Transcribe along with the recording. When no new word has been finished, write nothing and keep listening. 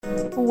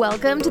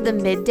Welcome to the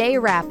Midday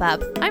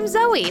Wrap-Up. I'm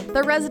Zoe,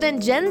 the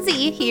resident Gen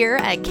Z here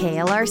at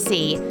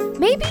KLRC.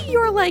 Maybe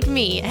you're like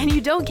me and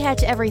you don't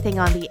catch everything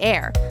on the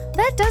air.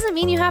 That doesn't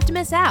mean you have to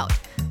miss out.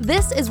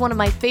 This is one of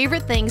my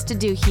favorite things to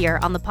do here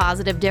on The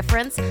Positive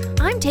Difference.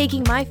 I'm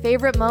taking my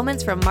favorite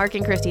moments from Mark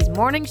and Christy's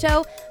morning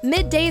show,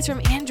 middays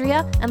from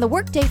Andrea, and the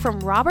workday from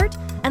Robert,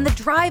 and the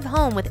drive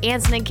home with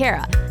Ansen and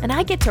Kara, and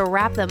I get to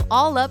wrap them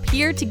all up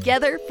here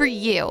together for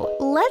you.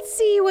 Let's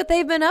see what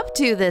they've been up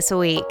to this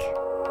week.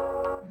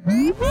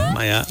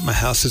 My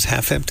house is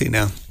half empty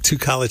now. 2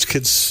 college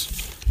kids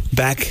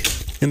back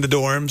in the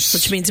dorms.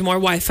 Which means more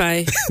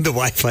Wi-Fi. The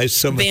Wi-Fi is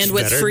so much better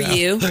bandwidth for now.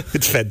 you.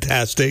 It's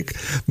fantastic.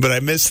 But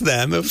I miss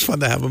them. It was fun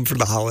to have them for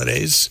the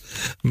holidays.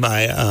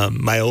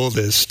 My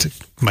oldest,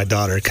 my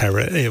daughter,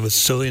 Kyra, it was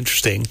so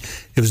interesting.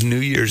 It was New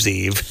Year's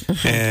Eve.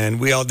 And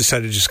we all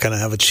decided to just kind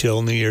of have a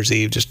chill New Year's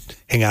Eve, just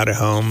hang out at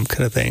home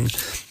kind of thing.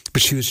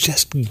 But she was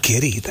just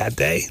giddy that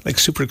day, like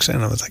super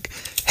excited. I was like,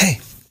 hey,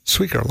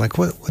 sweet girl, like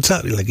what's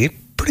up? You're like, you're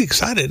pretty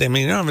excited. I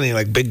mean, you don't have any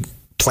like big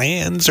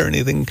plans or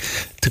anything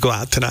to go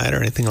out tonight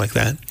or anything like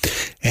that.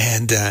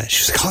 And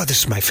she's like, oh, this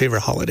is my favorite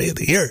holiday of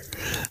the year.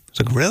 I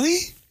was like, really?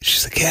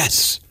 She's like,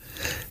 yes.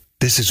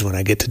 This is when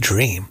I get to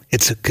dream.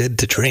 It's good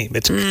to dream.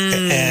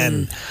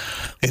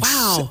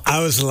 Wow.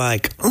 I was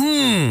like,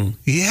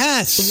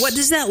 yes. What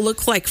does that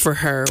look like for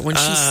her when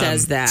she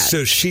says that?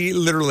 So she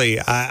literally,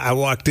 I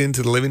walked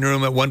into the living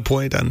room at one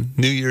point on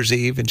New Year's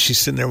Eve, and she's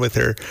sitting there with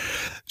her.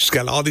 She's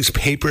got all these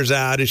papers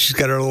out, and she's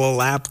got her little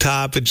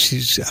laptop, and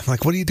I'm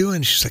like, what are you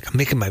doing? She's like, I'm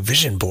making my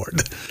vision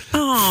board for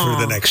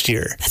the next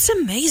year. That's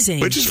amazing.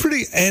 Which is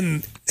pretty,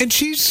 and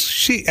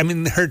I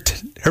mean,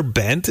 her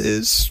bent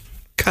is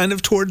kind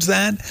of towards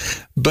that,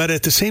 but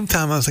at the same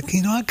time I was like,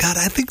 you know what, God,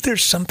 I think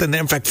there's something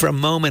there. In fact, for a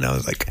moment I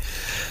was like,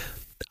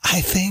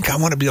 I think I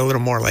want to be a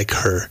little more like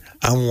her.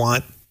 I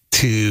want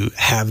to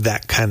have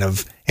that kind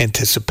of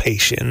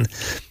anticipation.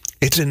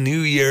 It's a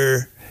new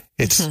year.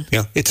 It's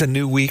it's a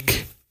new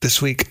week.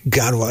 This week,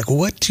 God, like,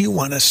 what do you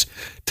want us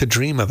to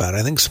dream about?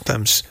 I think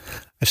sometimes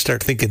I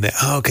start thinking that,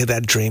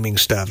 that dreaming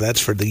stuff,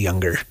 that's for the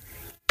younger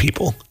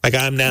people. Like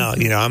I'm now,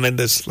 I'm in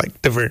this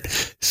like different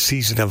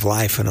season of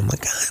life, and I'm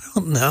like, I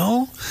don't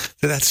know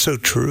that that's so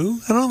true.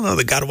 I don't know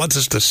that God wants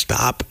us to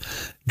stop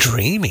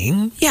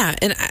dreaming. Yeah,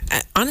 and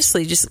I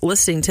honestly, just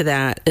listening to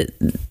that,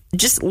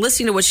 just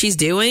listening to what she's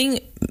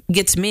doing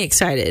gets me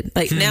excited.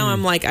 Like now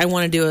I'm like, I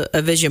want to do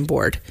a vision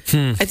board.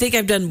 I think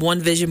I've done one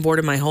vision board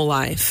in my whole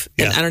life,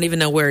 and I don't even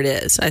know where it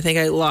is. I think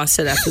I lost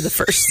it after the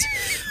first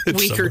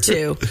week or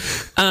two.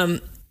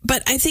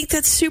 But I think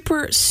that's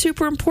super,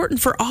 super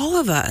important for all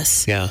of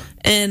us. Yeah.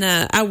 And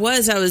I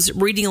was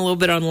reading a little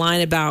bit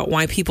online about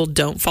why people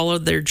don't follow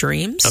their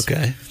dreams.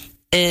 Okay.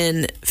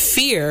 And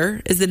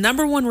fear is the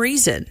number one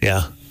reason.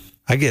 Yeah.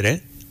 I get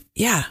it.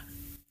 Yeah.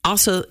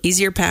 Also,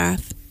 easier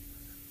path.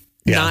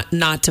 Yeah.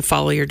 Not to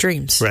follow your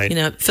dreams. Right.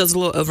 It feels a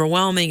little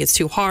overwhelming. It's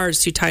too hard.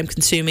 It's too time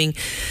consuming.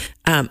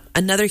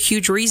 Another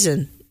huge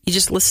reason. You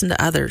just listen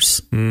to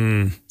others.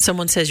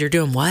 Someone says you're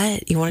doing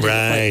what? You want to do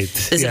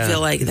what? Does it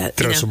feel like that?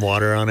 Throw some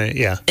water on it.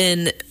 Yeah.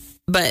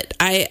 But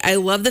I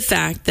love the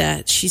fact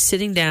that she's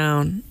sitting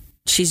down,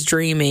 she's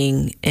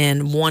dreaming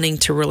and wanting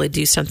to really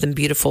do something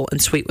beautiful and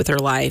sweet with her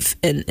life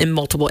in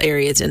multiple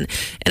areas. And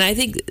I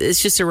think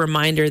it's just a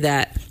reminder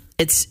that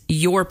it's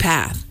your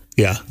path.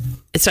 Yeah.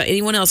 It's not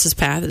anyone else's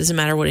path. It doesn't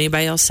matter what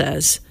anybody else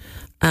says.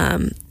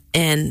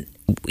 And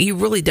you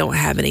really don't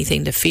have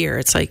anything to fear.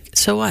 It's like,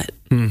 so what?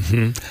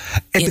 Mm-hmm.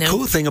 And the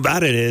cool thing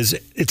about it is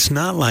it's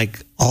not like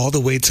all the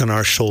weight's on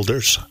our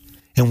shoulders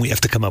and we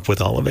have to come up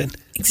with all of it.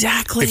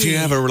 Exactly. If you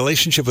have a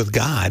relationship with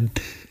God,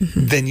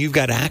 then you've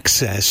got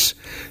access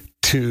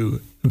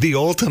to the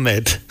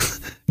ultimate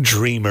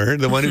dreamer,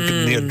 the one who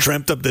can,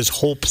 dreamt up this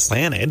whole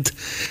planet,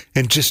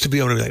 and just to be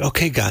able to be like,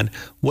 okay, God,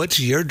 what's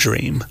your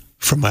dream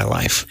for my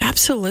life?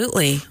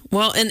 Absolutely.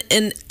 Well,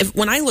 and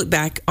when I look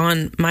back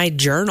on my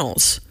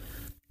journals,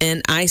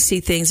 and I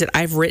see things that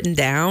I've written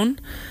down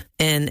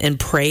and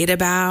prayed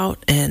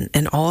about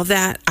and all of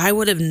that, I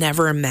would have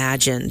never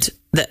imagined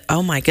that,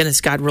 oh my goodness,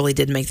 God really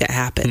did make that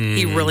happen.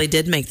 He really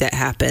did make that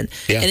happen.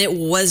 Yeah. And it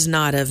was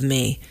not of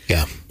me.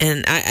 Yeah.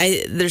 And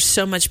I there's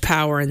so much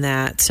power in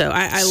that. So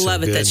I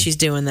love it that she's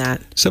doing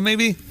that. So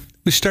maybe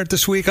we start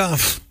this week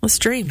off. Let's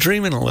dream.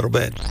 Dreaming a little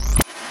bit.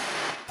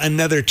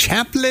 Another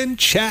Chaplain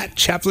Chat.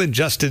 Chaplain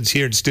Justin's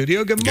here in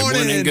studio. Good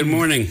morning. Good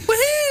morning. Woohoo!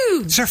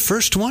 It's our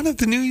first one of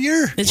the new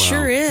year. It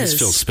sure is. This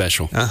feels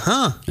special.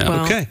 Uh-huh. Yeah.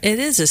 Well, okay. It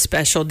is a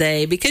special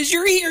day because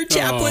you're here,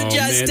 Chaplain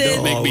Justin. Man,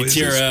 don't make me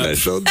tear up.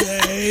 Special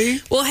day.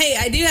 Well, hey,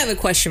 I do have a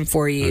question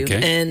for you.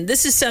 Okay. And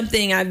this is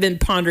something I've been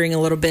pondering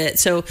a little bit.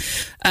 So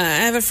I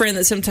have a friend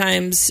that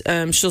sometimes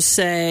she'll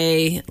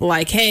say,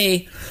 like,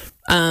 hey,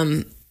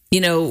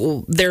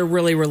 they're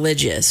really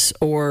religious,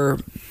 or,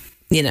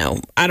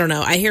 I don't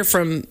know. I hear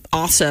from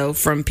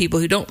people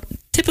who don't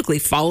typically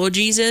follow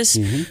Jesus,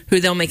 who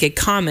they'll make a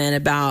comment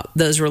about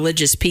those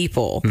religious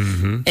people.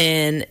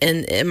 And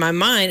in my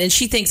mind, and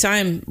she thinks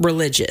I'm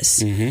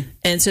religious.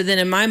 And so then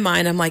in my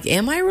mind, I'm like,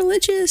 am I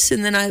religious?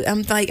 And then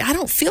I'm like, I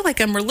don't feel like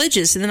I'm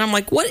religious. And then I'm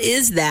like, what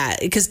is that?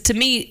 Because to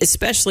me,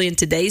 especially in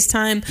today's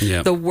time,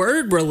 the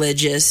word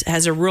religious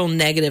has a real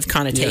negative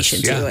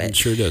connotation to it. It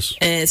sure does.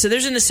 And so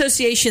there's an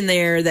association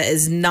there that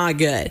is not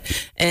good.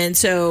 And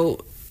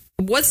so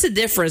what's the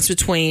difference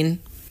between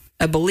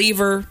a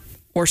believer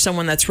or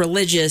someone that's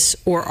religious,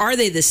 or are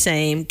they the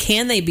same?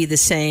 Can they be the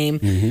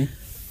same?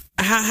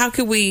 How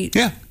could we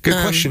good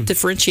question.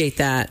 differentiate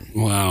that?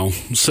 Wow.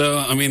 So,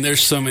 I mean,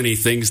 there's so many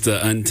things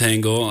to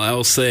untangle.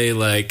 I'll say,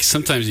 like,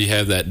 sometimes you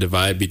have that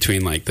divide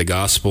between, like, the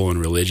gospel and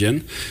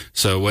religion.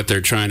 So what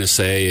they're trying to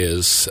say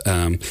is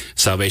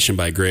salvation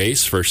by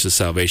grace versus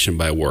salvation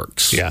by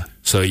works. Yeah.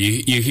 So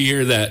you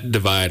hear that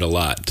divide a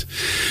lot.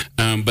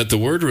 But the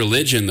word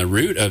religion, the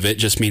root of it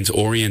just means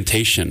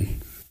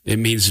orientation. It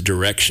means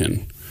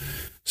direction.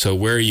 So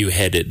where are you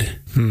headed?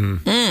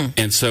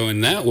 And so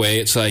in that way,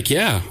 it's like,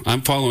 yeah,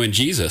 I'm following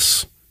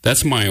Jesus.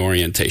 That's my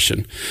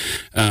orientation.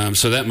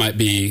 So that might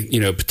be,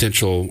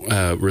 potential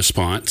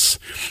response.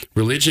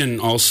 Religion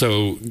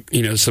also,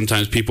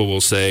 sometimes people will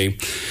say,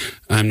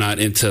 I'm not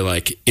into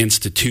like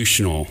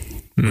institutional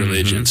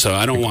religion. So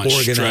I don't want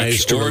organized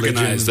structure. religion.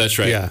 Organized, that's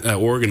right. Yeah.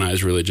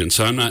 Organized religion.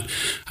 So I'm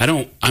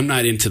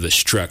not into the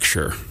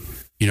structure.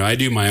 I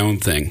do my own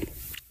thing.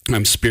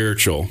 I'm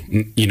spiritual,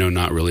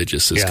 not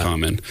religious is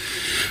common.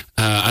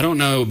 I don't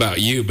know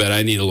about you, but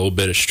I need a little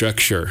bit of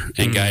structure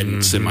and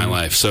guidance in my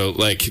life. So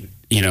like,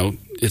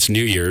 it's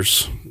New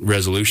Year's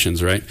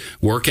resolutions, right?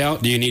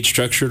 Workout. Do you need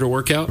structure to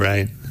work out?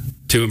 Right.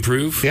 To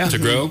improve? Yeah. To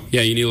grow?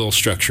 Yeah, you need a little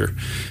structure.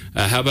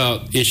 How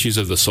about issues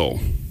of the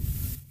soul?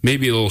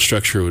 Maybe a little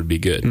structure would be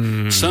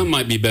good. Some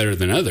might be better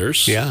than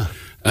others. Yeah.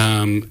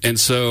 And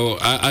so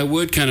I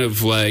would kind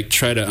of like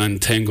try to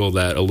untangle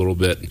that a little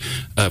bit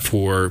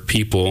for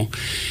people,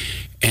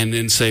 and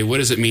then say, what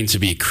does it mean to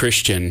be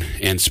Christian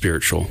and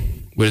spiritual?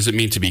 What does it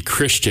mean to be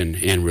Christian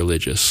and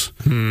religious?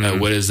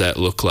 What does that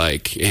look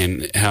like?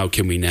 And how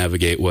can we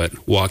navigate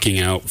what walking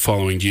out,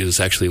 following Jesus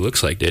actually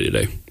looks like day to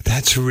day?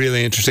 That's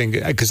really interesting,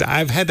 because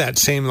I've had that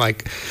same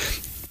like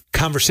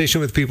conversation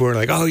with people who are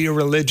like, oh, you're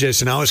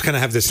religious. And I always kind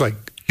of have this like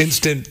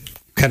instant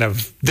kind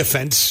of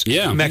defense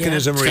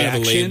mechanism it's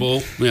reaction. Kind of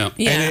a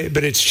label.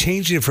 But it's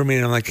changing for me.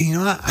 And I'm like,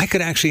 what? I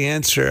could actually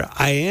answer,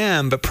 I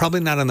am, but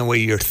probably not in the way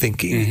you're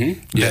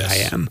thinking that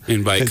I am.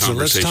 Invite and so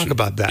let's conversation. talk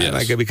about that. Yes.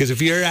 Like, because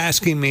if you're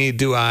asking me,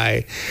 do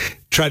I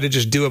try to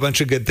just do a bunch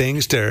of good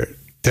things to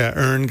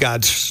earn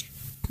God's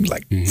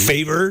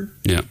favor?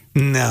 Yeah.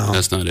 No.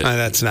 That's not it.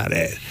 That's not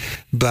it.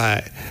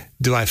 But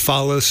do I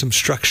follow some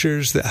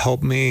structures that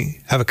help me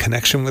have a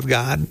connection with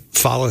God,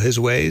 follow his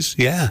ways?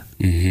 Yeah.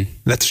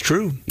 That's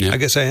true. Yeah. I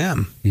guess I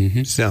am.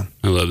 So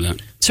I love that.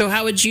 So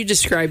how would you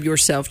describe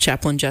yourself,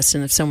 Chaplain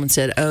Justin, if someone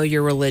said, oh,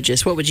 you're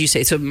religious? What would you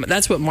say? So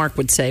that's what Mark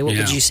would say. What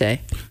would you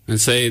say? I'd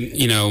say,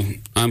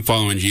 I'm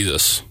following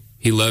Jesus.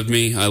 He loved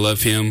me. I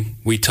love him.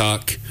 We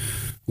talk.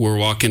 We're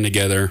walking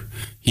together.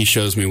 He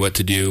shows me what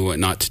to do, what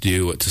not to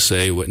do, what to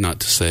say, what not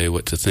to say,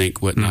 what to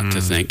think, what not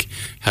to think,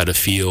 how to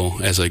feel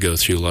as I go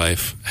through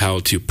life, how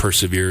to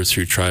persevere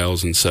through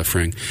trials and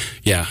suffering.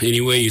 Yeah,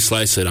 any way you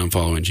slice it, I'm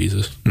following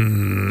Jesus.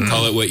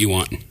 Call it what you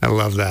want. I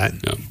love that.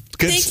 Yeah.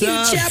 Good Thank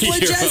stuff. you,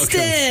 Chaplain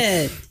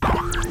Justin.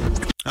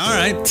 All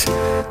right.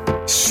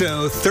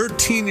 So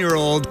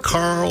 13-year-old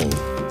Carter,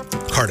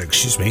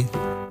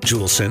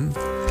 Juleson,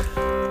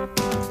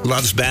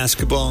 loves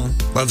basketball,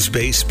 loves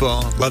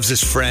baseball, loves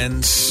his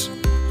friends,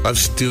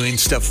 loves doing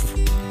stuff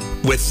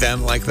with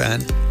them like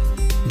that.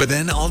 But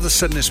then all of a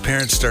sudden his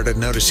parents started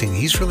noticing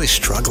he's really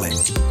struggling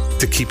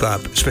to keep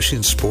up, especially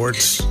in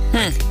sports.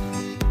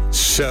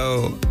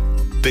 So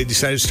they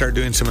decided to start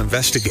doing some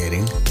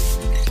investigating,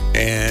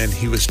 and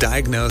he was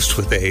diagnosed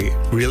with a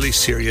really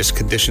serious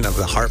condition of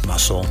the heart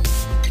muscle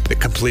that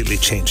completely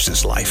changed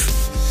his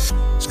life.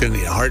 He's going to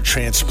need a heart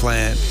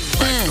transplant.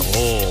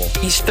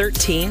 He's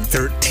 13?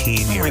 13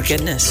 years. Oh, my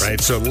goodness. Right?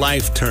 So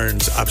life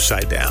turns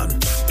upside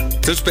down.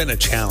 So it's been a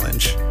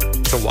challenge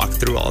to walk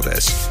through all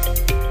this.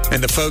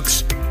 And the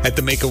folks at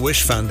the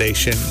Make-A-Wish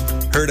Foundation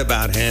heard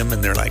about him,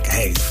 and they're like,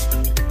 hey,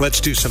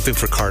 let's do something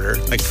for Carter.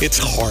 Like, it's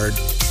hard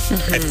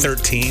at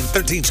 13.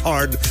 13's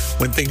hard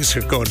when things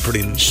are going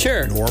pretty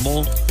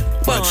normal.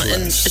 Well,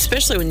 and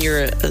especially when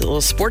you're a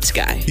little sports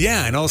guy.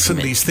 Yeah, and all of a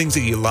sudden these things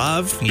that you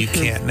love, you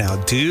can't now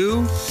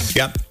do.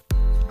 Yep.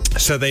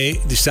 So they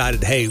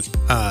decided, hey,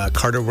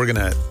 Carter, we're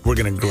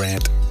gonna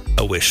grant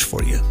a wish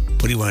for you.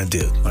 What do you want to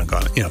do? You want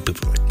to go,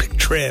 people like pick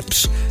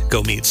trips,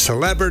 go meet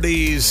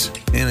celebrities,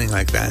 anything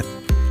like that.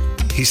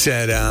 He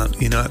said,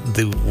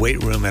 the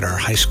weight room at our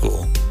high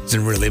school is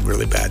in really,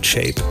 really bad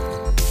shape.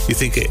 You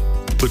think it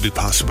would be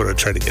possible to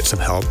try to get some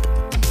help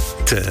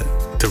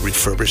to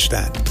refurbish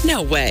that?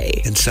 No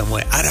way. In some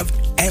way, out of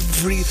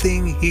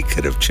everything he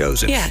could have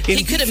chosen. Yeah,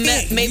 he could have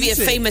met maybe a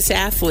famous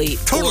athlete.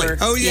 Totally.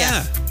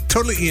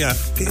 Totally. Yeah.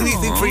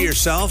 Anything for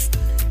yourself.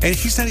 And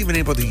he's not even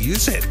able to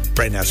use it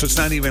right now. So it's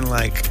not even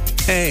like,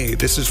 hey,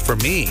 this is for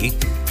me.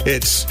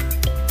 It's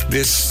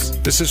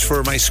this is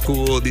for my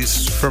school.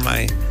 These for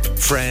my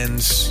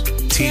friends,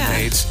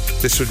 teammates. Yeah.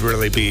 This would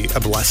really be a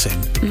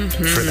blessing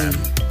for them.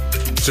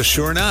 So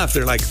sure enough,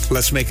 they're like,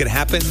 let's make it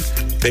happen.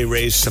 They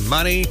raised some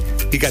money.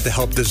 He got to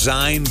help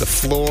design the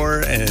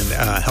floor and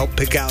help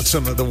pick out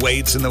some of the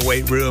weights in the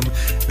weight room.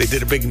 They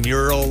did a big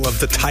mural of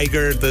the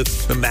tiger,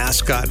 the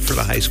mascot for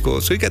the high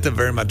school. So he got to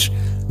very much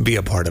be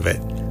a part of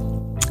it.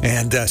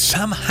 And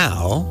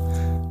somehow,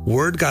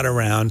 word got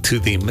around to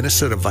the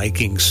Minnesota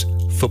Vikings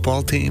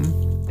football team,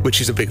 which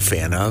he's a big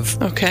fan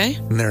of. Okay.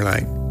 And they're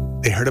like,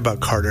 they heard about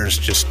Carter's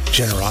just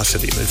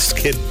generosity. This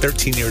kid,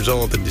 13 years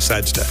old, and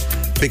decides to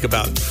think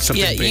about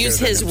something bigger use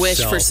than his himself.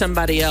 wish for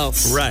somebody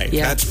else. Right.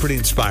 Yeah. That's pretty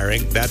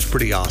inspiring. That's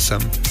pretty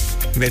awesome.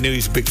 And they knew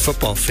he's a big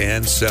football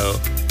fan, so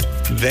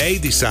they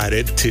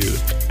decided to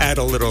add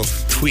a little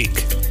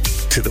tweak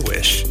to the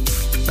wish.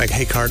 Like,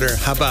 hey, Carter,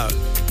 how about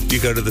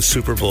you go to the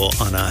Super Bowl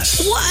on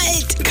us?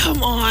 What?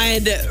 Come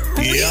on.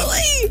 Really?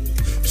 Yep.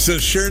 So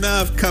sure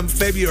enough, come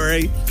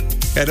February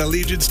at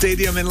Allegiant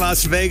Stadium in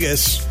Las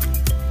Vegas,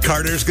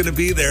 Carter's going to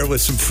be there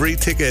with some free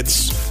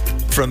tickets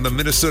from the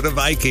Minnesota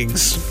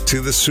Vikings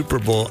to the Super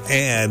Bowl,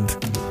 and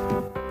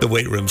the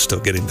weight room's still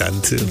getting done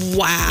too.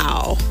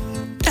 Wow.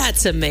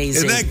 That's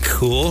amazing. Isn't that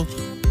cool?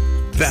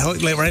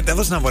 That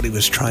was not what he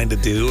was trying to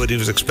do, what he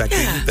was expecting,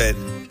 that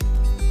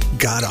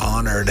God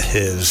honored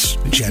his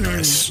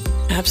generous.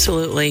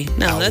 Absolutely.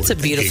 No, that's a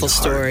beautiful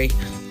story.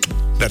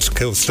 That's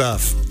cool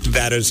stuff.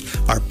 That is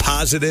our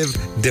positive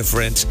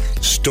difference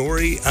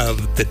story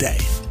of the day.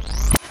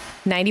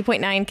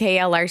 90.9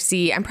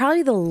 KLRC. I'm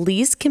probably the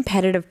least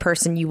competitive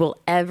person you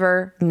will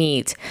ever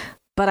meet,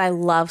 but I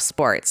love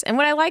sports. And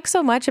what I like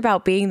so much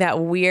about being that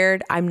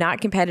weird, I'm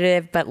not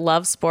competitive, but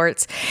love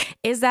sports,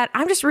 is that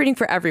I'm just rooting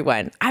for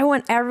everyone. I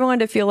want everyone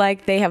to feel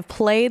like they have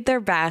played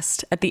their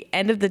best at the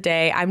end of the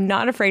day. I'm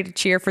not afraid to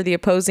cheer for the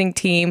opposing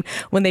team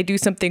when they do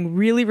something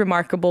really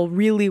remarkable,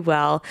 really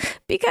well,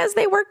 because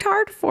they worked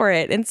hard for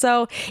it. And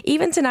so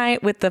even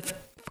tonight with the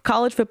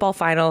college football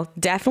final,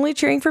 definitely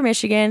cheering for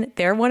Michigan.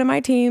 They're one of my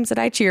teams that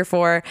I cheer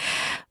for,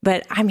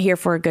 but I'm here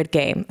for a good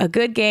game. A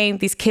good game,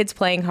 these kids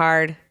playing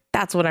hard.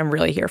 That's what I'm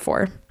really here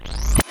for.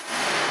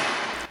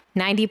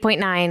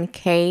 90.9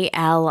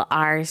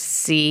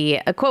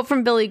 KLRC. A quote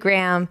from Billy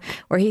Graham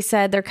where he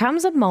said, "There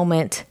comes a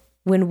moment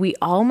when we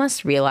all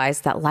must realize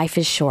that life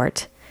is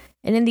short.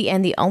 And in the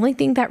end, the only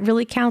thing that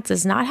really counts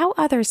is not how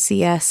others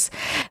see us,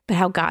 but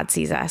how God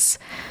sees us."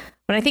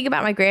 When I think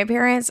about my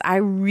grandparents, I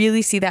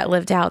really see that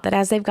lived out, that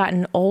as they've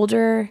gotten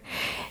older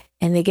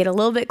and they get a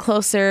little bit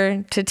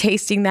closer to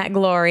tasting that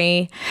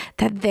glory,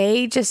 that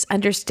they just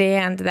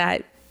understand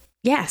that,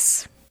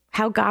 yes,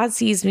 how God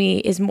sees me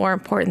is more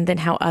important than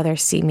how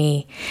others see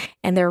me.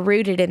 And they're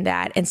rooted in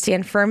that and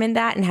stand firm in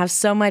that and have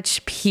so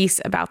much peace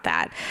about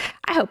that.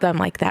 I hope I'm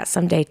like that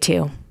someday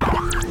too.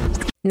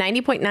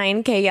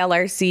 90.9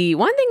 KLRC.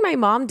 One thing my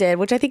mom did,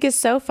 which I think is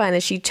so fun,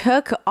 is she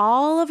took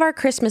all of our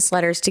Christmas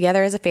letters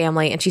together as a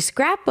family and she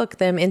scrapbooked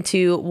them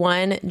into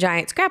one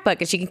giant scrapbook.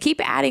 And she can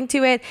keep adding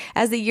to it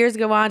as the years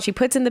go on. She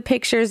puts in the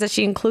pictures that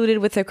she included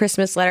with her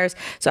Christmas letters.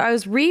 So I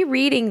was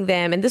rereading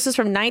them, and this is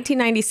from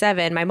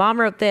 1997. My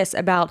mom wrote this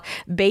about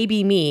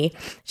baby me.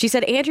 She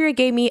said, "Andrea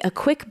gave me a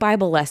quick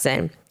Bible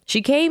lesson.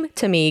 She came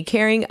to me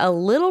carrying a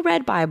little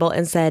red Bible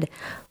and said,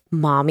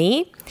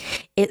 'Mommy,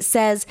 it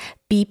says,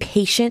 be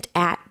patient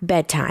at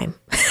bedtime.'"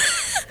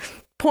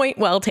 Point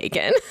well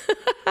taken.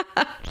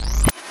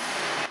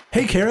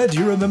 Hey, Kara, do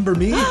you remember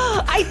me?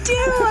 I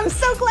do. I'm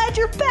so glad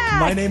you're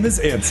back. My name is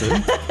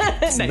Ansen.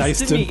 It's nice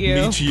to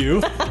meet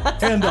you.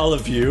 And all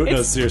of you.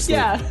 No, seriously.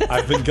 Yeah.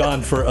 I've been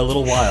gone for a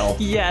little while.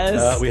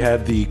 Yes. We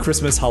had the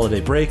Christmas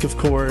holiday break, of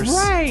course.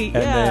 Right, And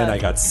then I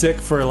got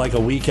sick for like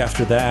a week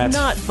after that.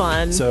 Not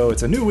fun. So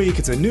it's a new week,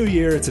 it's a new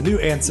year, it's a new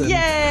Ansen.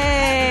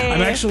 Yay!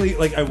 I'm actually,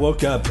 I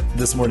woke up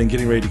this morning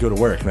getting ready to go to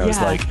work, and I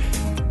was like,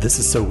 this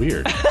is so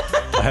weird.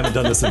 I haven't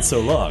done this in so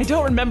long. I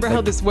don't remember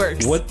how this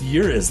works. What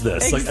year is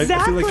this? Exactly.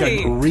 I feel like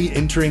I'm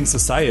re-entering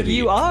society.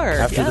 You are.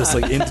 After this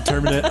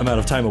indeterminate amount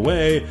of time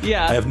away.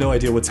 Yeah. I have no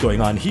idea what's going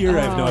on here.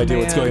 I have no idea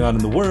what's going on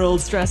in the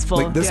world.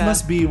 Stressful. This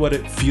must be what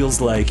it feels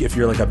like if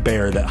you're like a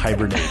bear that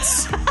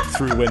hibernates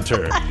through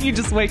winter. You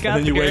just wake up.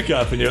 And then you wake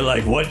up and you're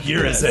like, what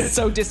year is it?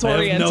 So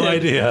disoriented. I have no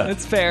idea.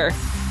 It's fair.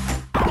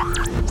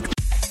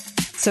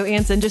 So,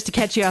 Ansen, just to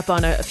catch you up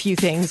on a few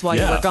things while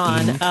you were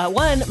gone.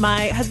 One,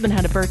 my husband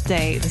had a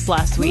birthday this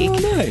last week. Oh,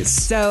 nice.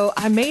 So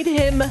I made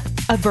him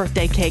a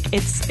birthday cake.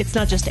 It's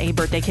not just a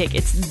birthday cake.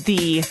 It's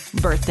the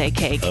birthday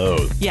cake.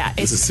 Oh, yeah.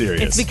 This is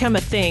serious. It's become a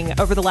thing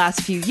over the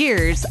last few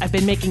years. I've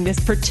been making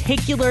this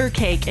particular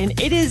cake, and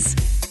it is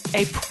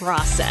a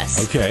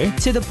process. Okay.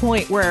 To the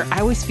point where I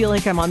always feel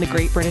like I'm on the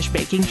Great British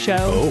Baking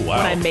Show when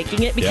I'm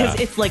making it, because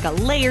it's like a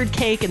layered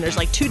cake and there's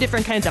like 2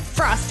 different kinds of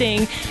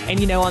frosting. And,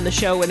 you know, on the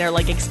show when they're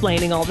like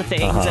explaining all the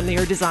things and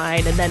their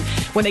design. And then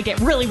when they get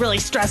really, really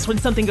stressed when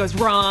something goes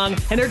wrong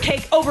and their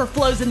cake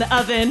overflows in the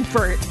oven,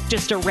 for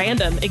just a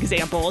random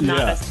example,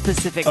 not a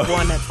specific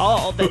one at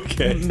all,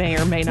 that may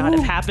or may not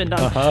have happened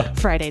on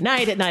Friday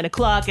night at 9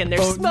 o'clock, and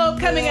there's smoke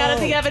coming out of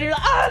the oven. You're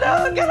like, oh no,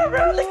 I'm gonna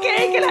ruin the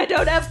cake and I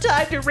don't have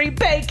time to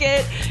rebake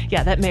it.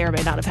 Yeah, that may or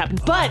may not have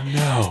happened, but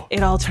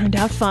it all turned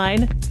out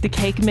fine. The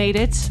cake made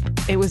it.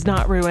 It was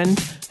not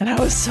ruined. And I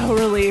was so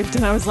relieved.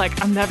 And I was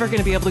like, I'm never going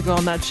to be able to go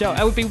on that show.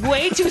 I would be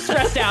way too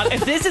stressed out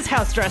if this is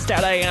how stressed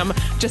out I am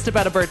just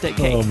about a birthday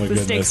cake. Oh my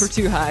goodness. Stakes were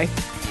too high.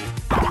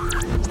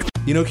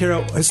 You know,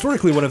 Kara,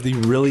 historically, one of the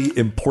really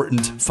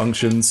important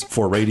functions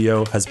for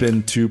radio has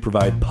been to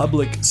provide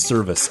public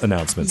service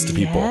announcements to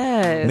people.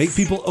 Yes. Make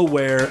people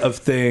aware of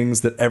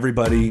things that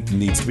everybody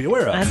needs to be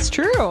aware of. That's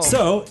true.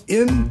 So,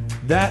 in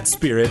that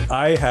spirit,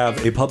 I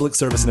have a public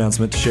service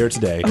announcement to share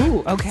today.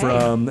 Ooh, okay.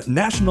 From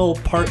national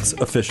parks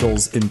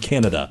officials in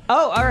Canada.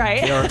 Oh, all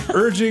right. They are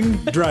urging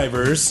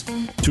drivers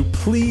to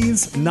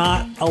please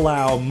not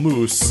allow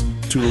moose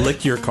to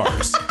lick your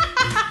cars.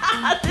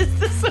 Is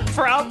this a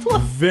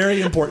problem?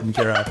 Very important,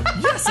 Kara.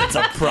 Yes, it's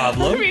a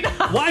problem. I mean,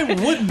 why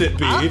wouldn't it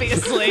be?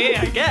 Obviously,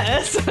 I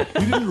guess. You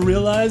didn't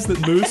realize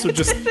that moose are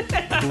just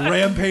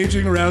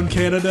rampaging around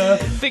Canada,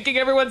 Thinking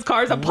everyone's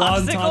car's a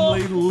popsicle.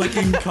 wantonly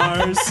licking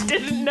cars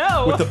Didn't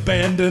know. with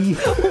abandon.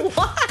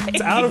 Why?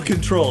 It's out of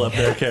control up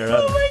there, Kara.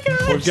 Oh my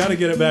gosh. We've got to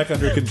get it back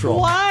under control.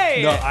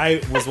 Why? No,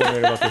 I was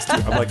wondering about this too.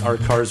 I'm like, are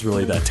cars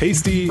really that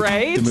tasty?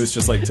 Right? Do moose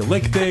just like to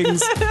lick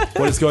things?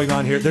 What is going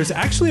on here? There's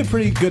actually a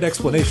pretty good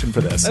explanation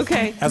for this.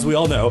 Okay. As we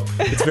all know,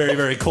 it's very,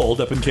 very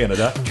cold up in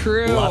Canada.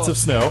 True. Lots of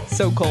snow.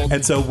 So cold.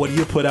 And so what do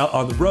you put out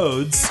on the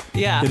roads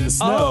in the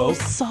snow? Oh,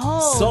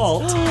 salt.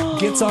 Salt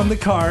gets on the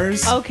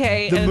cars.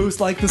 Okay. The and moose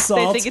like the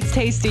salt. They think it's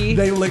tasty.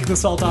 They lick the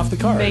salt off the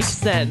cars. Makes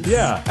sense.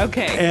 Yeah.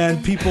 Okay.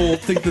 And people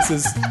think this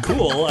is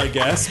cool, I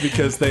guess,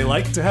 because they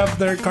like to have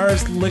their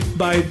cars licked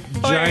by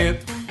giant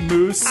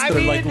moose that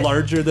are like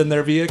larger than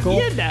their vehicle.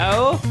 You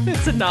know,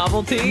 it's a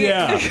novelty.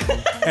 Yeah.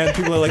 And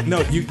people are like,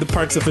 no, the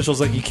parks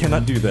officials like, you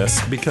cannot do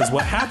this, because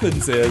what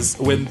happens is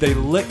when they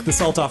lick the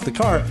salt off the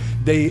car,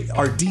 they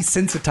are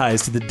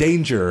desensitized to the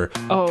danger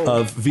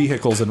of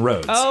vehicles and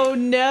roads. Oh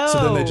no.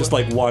 So then they just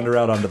like wander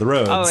out onto the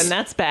roads. Oh, and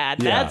that's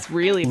bad. Yeah. That's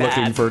really bad.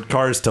 Looking for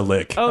cars to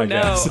lick. Oh I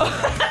no.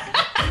 Guess.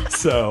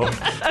 So,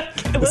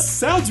 this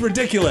sounds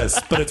ridiculous,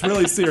 but it's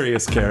really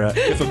serious, Kara.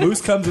 If a moose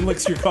comes and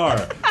licks your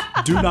car,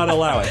 do not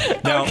allow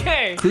it. Now,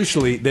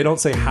 crucially, they don't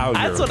say how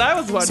That's what I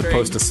was wondering.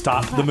 supposed to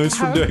stop the moose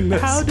from doing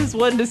this. How does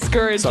one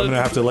discourage? So I'm going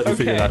to have to let you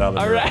figure that out.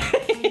 All right.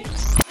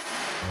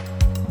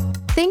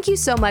 Thank you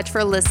so much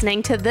for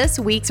listening to this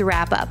week's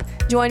wrap up.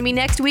 Join me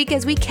next week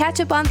as we catch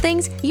up on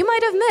things you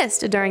might have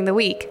missed during the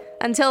week.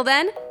 Until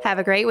then, have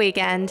a great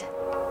weekend.